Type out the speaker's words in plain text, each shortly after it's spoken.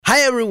Hi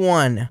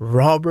everyone,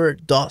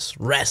 Robert Does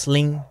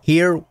Wrestling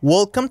here.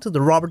 Welcome to the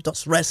Robert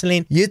Does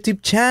Wrestling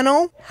YouTube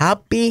channel.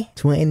 Happy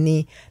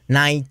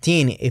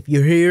 2019. If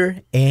you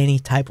hear any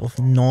type of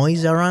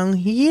noise around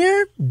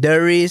here,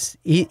 it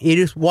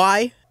is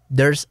why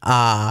there's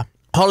a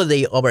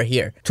holiday over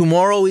here.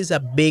 Tomorrow is a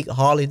big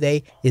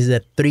holiday. It's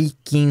the Three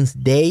Kings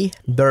Day.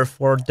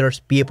 Therefore, there's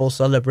people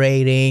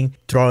celebrating,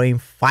 throwing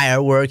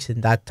fireworks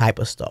and that type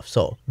of stuff.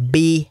 So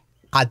be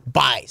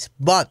advice.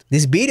 But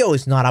this video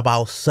is not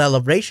about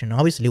celebration.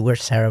 Obviously, we're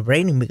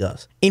celebrating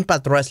because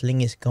Impact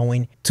Wrestling is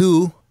going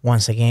to,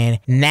 once again,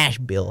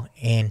 Nashville.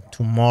 And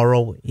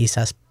tomorrow is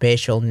a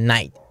special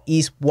night.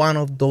 It's one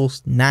of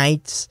those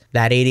nights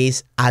that it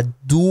is a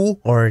do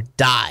or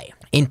die.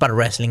 Impact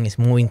Wrestling is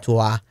moving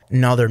to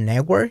another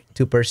network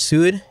to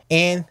pursue it.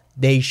 And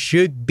they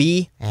should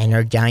be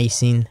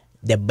energizing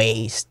the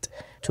beast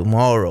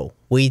tomorrow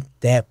with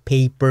the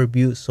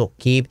pay-per-view. So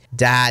keep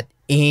that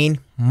in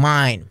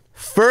mind.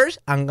 First,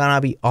 I'm gonna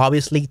be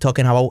obviously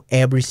talking about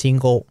every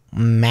single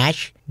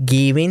match,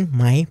 giving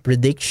my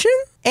prediction.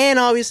 And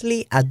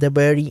obviously, at the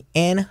very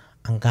end,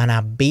 I'm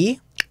gonna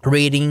be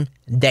reading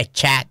the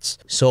chats.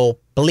 So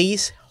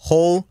please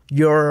hold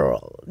your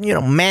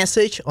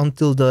message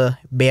until the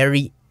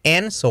very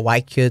end so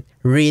I could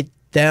read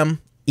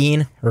them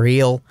in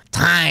real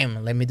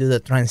time. Let me do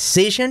the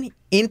transition.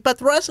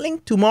 Impact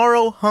Wrestling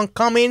tomorrow,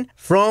 homecoming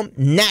from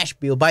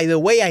Nashville. By the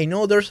way, I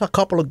know there's a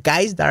couple of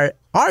guys that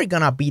are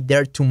gonna be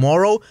there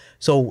tomorrow.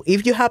 So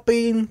if you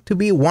happen to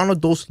be one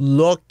of those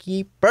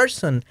lucky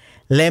person,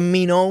 let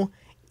me know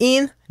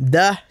in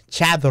the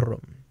chat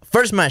room.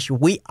 First match,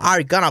 we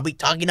are gonna be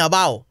talking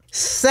about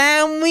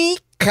Sami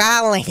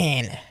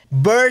Callihan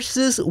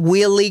versus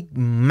Willie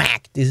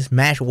Mack. This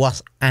match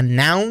was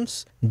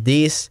announced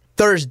this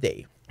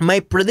Thursday. My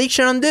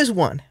prediction on this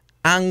one,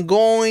 I'm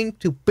going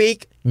to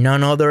pick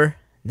none other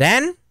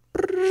than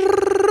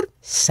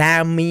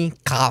Sami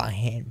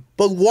Callihan.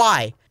 But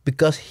why?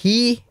 Because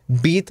he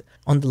beat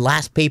on the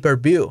last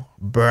pay-per-view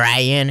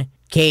Brian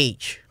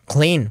Cage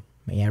clean.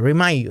 May I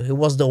remind you, he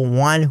was the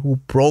one who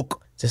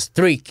broke the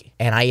streak,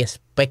 and I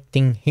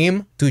expecting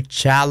him to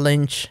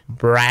challenge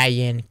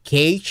Brian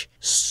Cage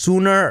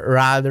sooner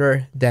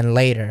rather than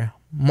later.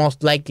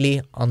 Most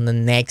likely on the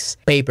next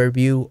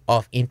pay-per-view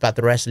of Impact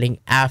Wrestling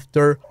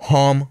after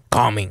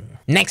Homecoming.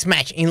 Next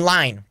match in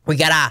line, we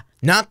got a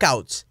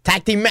Knockouts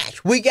tag team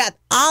match. We got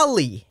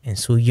Ali and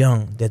Su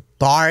Yung, the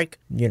dark,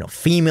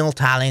 female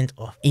talent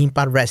of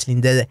Impact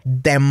Wrestling, the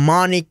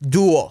demonic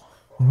duo,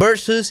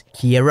 versus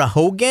Kiera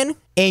Hogan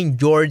and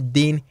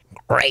Jordynne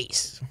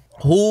Grace.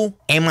 Who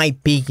am I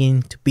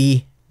picking to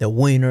be the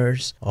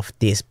winners of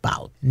this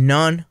bout?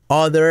 None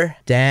other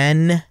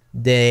than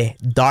the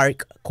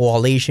Dark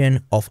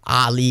Coalition of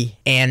Ali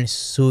and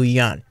Su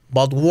Yung.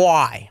 But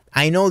why?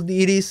 I know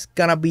it is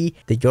gonna be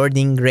the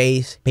Jordynne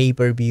Grace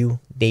pay-per-view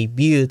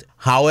debut.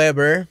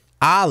 However,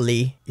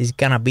 Ali is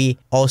gonna be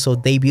also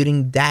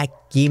debuting that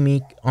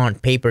gimmick on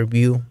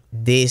pay-per-view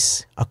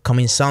this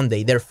upcoming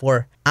Sunday.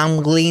 Therefore, I'm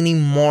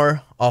leaning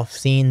more of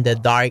seeing the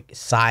dark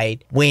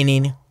side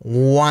winning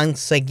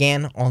once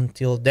again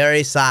until there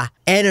is a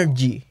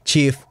energy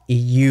shift, if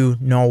you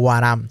know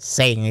what I'm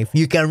saying. If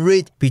you can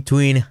read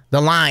between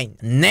the line.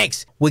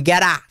 Next, we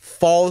got a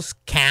Falls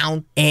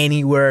Count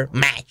Anywhere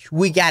match.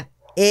 We got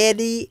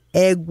Eddie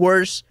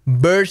Edwards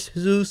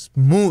versus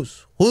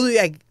Moose. Who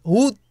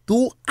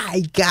do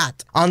I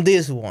got on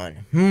this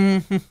one?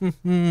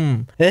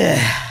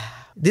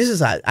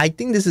 I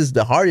think this is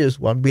the hardest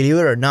one, believe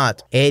it or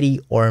not. Eddie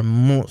or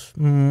Moose.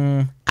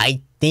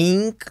 I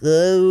think,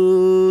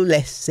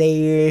 let's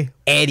say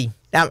Eddie.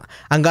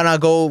 I'm gonna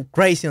go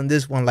crazy on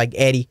this one like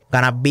Eddie.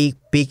 Gonna be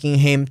picking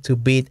him to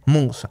beat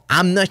Moose.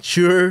 I'm not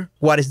sure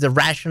what is the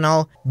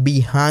rationale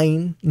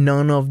behind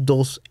none of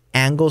those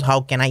angles.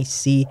 How can I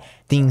see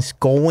things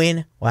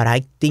going? But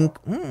I think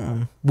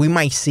we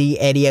might see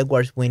Eddie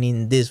Edwards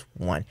winning this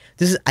one.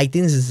 I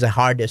think this is the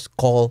hardest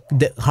call,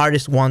 the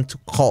hardest one to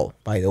call,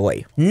 by the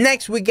way.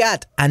 Next, we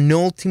got an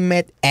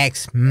Ultimate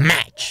X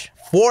match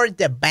for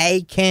the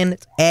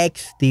vacant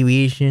X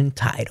Division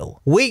title.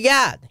 We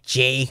got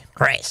Jay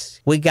Chris,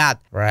 we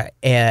got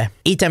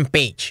Ethan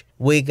Page,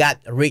 we got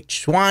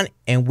Rich Swann,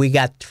 and we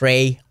got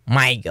Trey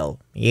Miguelito.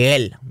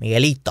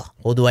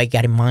 Who do I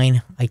got in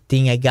mind? I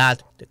think I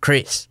got the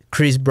Chris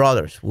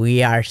brothers.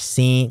 We are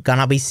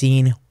gonna be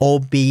seeing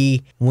OB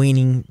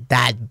winning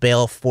that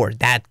belt for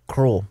that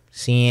crew.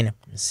 Seeing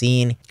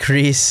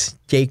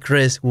Jay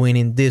Chris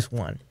winning this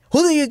one.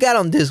 Who do you got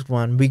on this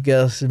one?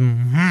 Because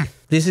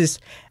this is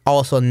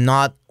also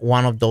not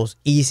one of those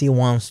easy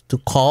ones to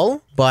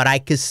call, but I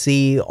could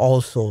see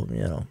also,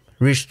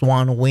 Rich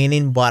Swann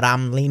winning, but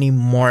I'm leaning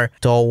more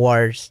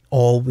towards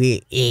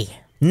OBE.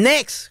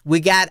 Next, we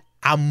got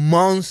a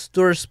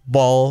Monsters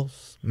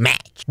Balls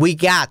match. We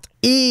got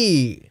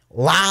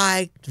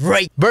Eli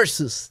Drake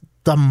versus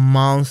the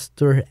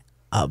Monster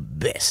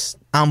Abyss.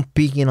 I'm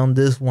picking on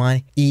this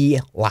one,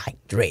 Eli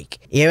Drake.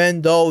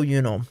 Even though,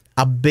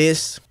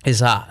 Abyss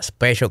is a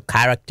special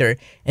character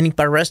and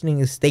Impact Wrestling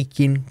is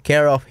taking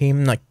care of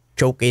him, not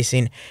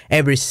showcasing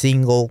every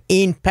single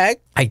impact,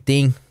 I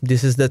think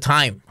this is the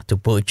time to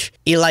push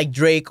Eli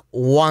Drake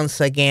once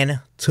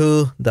again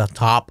to the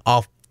top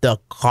of the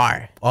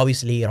card.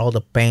 Obviously, it all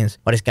depends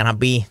what is gonna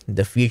be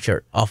the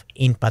future of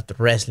Impact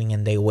Wrestling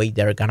and the way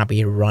they're gonna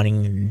be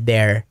running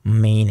their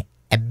main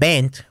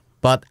event.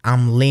 But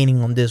I'm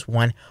leaning on this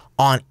one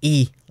on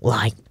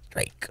Eli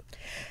Drake.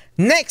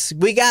 Next,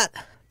 we got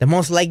the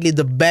most likely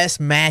the best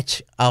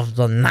match of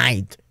the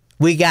night.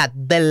 We got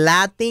the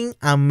Latin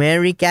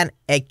American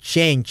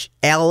Exchange,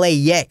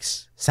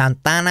 LAX,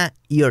 Santana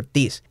y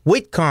Ortiz,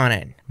 with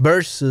Conan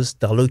versus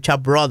the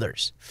Lucha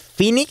Brothers,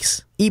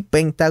 Phoenix y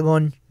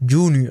Pentagon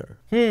Jr.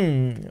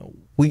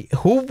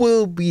 Who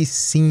will be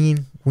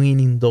seen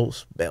winning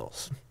those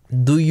belts?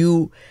 Do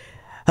you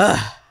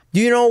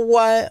know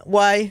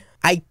why?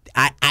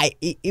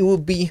 It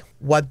would be,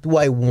 what do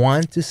I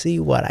want to see?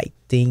 What I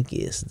think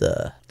is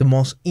the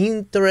most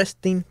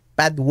interesting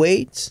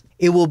pathways.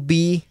 It will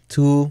be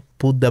to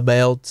put the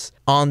belts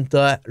on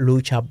the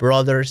Lucha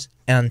Brothers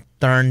and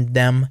turn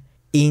them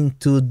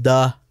into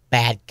the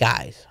bad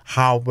guys.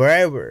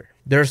 However,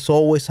 there's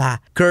always a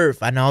curve,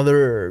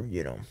 another,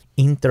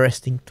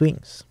 interesting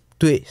twist.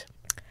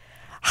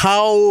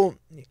 How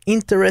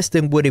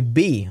interesting would it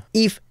be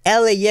if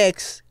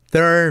LAX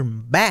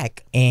turn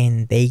back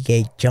and they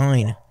get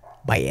joined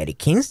by Eddie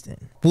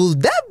Kingston? Will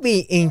that be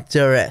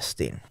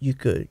interesting? You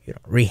could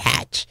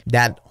rehatch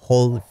that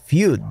whole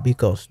feud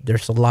because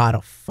there's a lot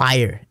of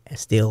fire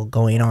still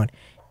going on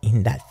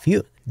in that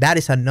feud. That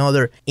is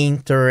another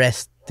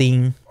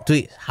interesting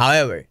twist.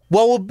 However,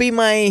 what would be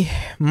my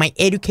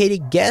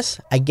educated guess?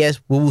 I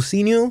guess we will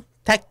see new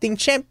tag team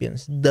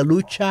champions, the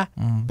Lucha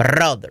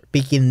Brothers,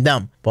 picking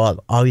them. But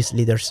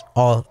obviously there's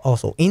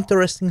also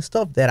interesting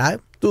stuff that I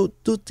do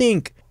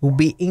think will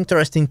be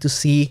interesting to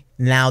see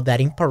now that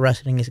Impact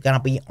Wrestling is gonna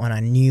be on a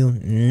new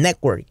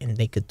network and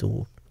they could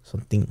do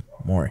something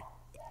more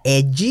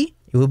edgy.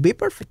 It will be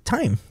perfect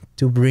time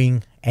to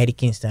bring Eddie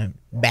Kingston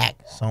back,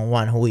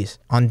 someone who is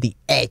on the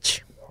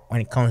edge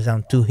when it comes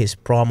down to his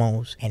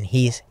promos and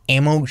his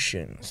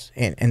emotions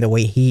and the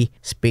way he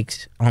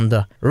speaks on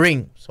the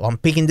ring. So I'm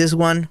picking this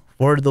one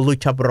for the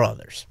Lucha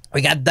Brothers.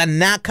 We got the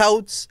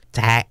Knockouts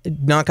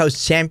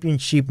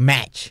Championship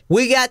match.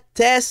 We got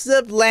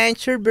Tessa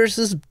Blanchard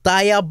versus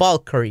Taya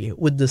Valkyrie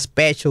with the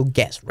special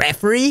guest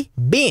referee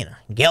being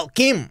Gail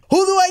Kim.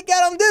 Who do I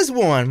got on this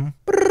one?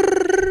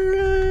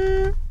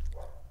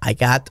 I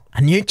got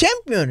a new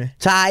champion,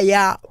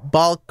 Taya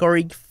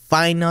Valkyrie,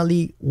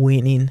 finally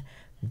winning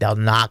the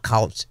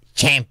Knockouts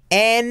champ.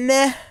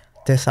 And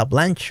Tessa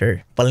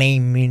Blanchard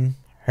blaming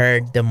her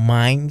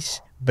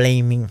demise,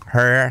 blaming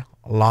her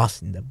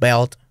loss in the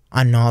belt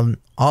on none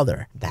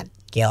other than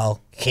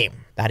Gail Kim.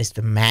 That is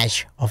the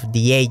match of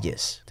the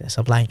ages.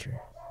 Tessa Blanchard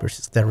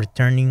versus the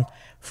returning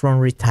from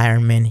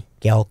retirement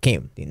Gail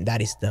Kim. And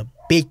that is the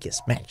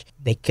biggest match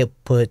they could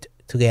put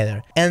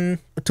together. And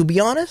to be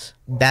honest,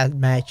 that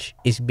match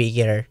is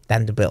bigger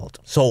than the belt.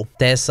 So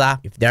Tessa,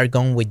 if they're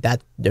going with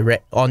that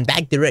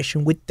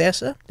direction with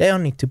Tessa, they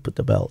don't need to put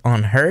the belt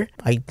on her.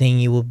 I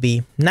think it would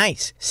be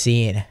nice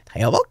seeing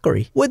Taya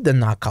Valkyrie with the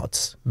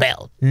Knockouts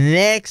belt.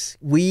 Next,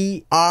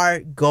 we are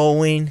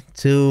going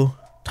to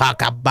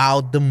talk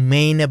about the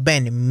main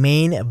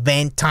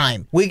event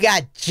time. We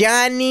got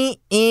Johnny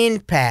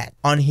Impact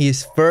on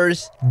his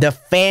first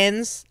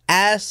defense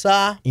as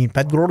a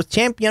Impact World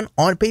Champion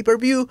on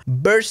pay-per-view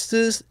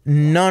versus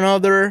none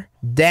other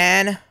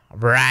than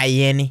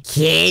Brian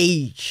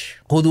Cage.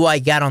 Who do I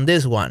got on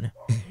this one?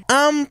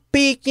 I'm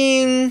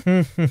picking.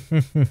 This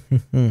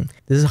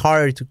is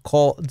harder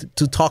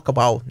to talk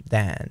about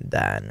than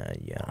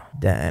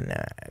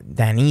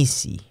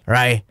easy,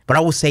 right? But I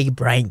would say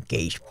Brian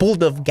Cage. Pull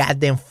the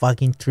goddamn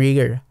fucking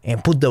trigger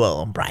and put the belt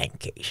on Brian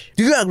Cage.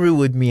 Do you agree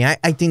with me?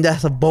 I think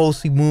that's a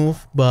ballsy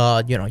move,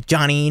 but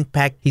Johnny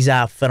Impact, he's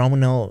a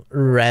phenomenal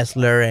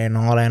wrestler and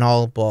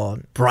all, but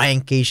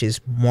Brian Cage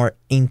is more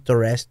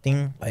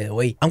interesting. By the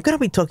way, I'm gonna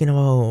be talking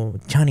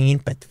about Johnny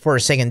Impact for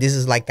a second. This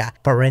is like a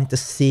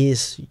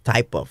parenthesis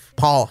type of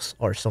pause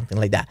or something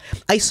like that.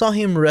 I saw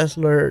him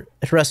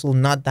wrestle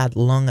not that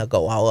long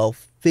ago, about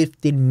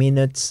 15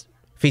 minutes,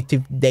 50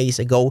 days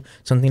ago,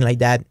 something like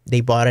that. They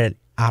brought a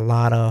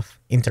lot of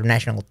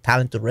international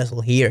talent to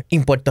wrestle here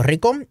in Puerto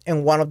Rico,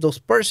 and one of those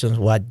persons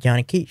was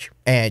Johnny Cage,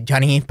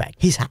 Johnny Impact.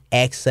 He's an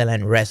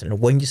excellent wrestler.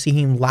 When you see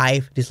him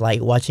live, it's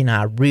like watching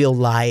a real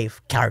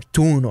life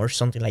cartoon or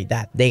something like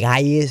that. The guy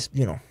is,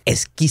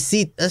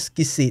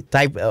 exquisite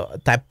type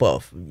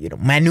of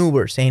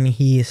maneuvers, and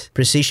his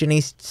precision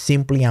is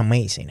simply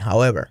amazing.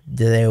 However,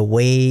 the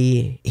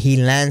way he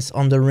lands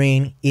on the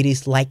ring, it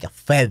is like a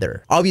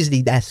feather.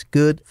 Obviously, that's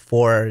good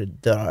for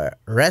the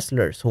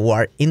wrestlers who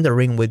are in the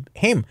ring with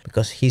him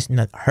because he's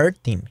not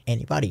hurting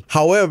anybody.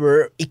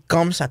 However, it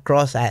comes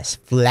across as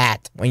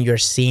flat when you're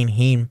seeing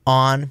him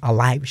on a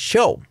live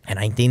show, and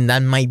I think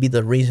that might be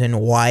the reason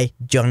why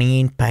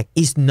Johnny Impact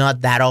is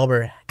not that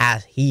over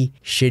as he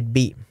should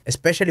be,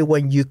 especially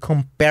when you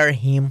compare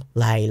him,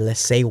 like,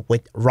 let's say,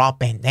 with Rob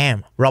Van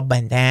Dam. Rob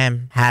Van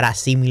Dam had a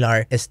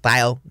similar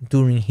style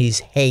during his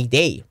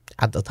heyday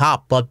at the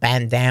top. But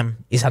Van Damme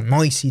is a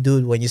noisy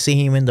dude. When you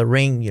see him in the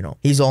ring, you know,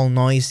 he's all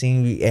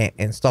noisy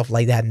and stuff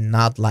like that,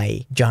 not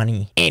like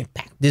Johnny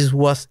Impact. This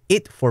was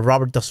it for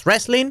Robert Does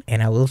Wrestling,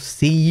 and I will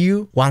see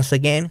you once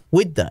again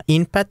with the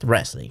Impact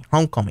Wrestling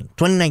Homecoming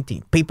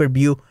 2019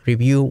 pay-per-view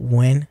review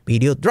when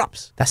video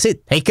drops. That's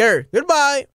it. Take care. Goodbye.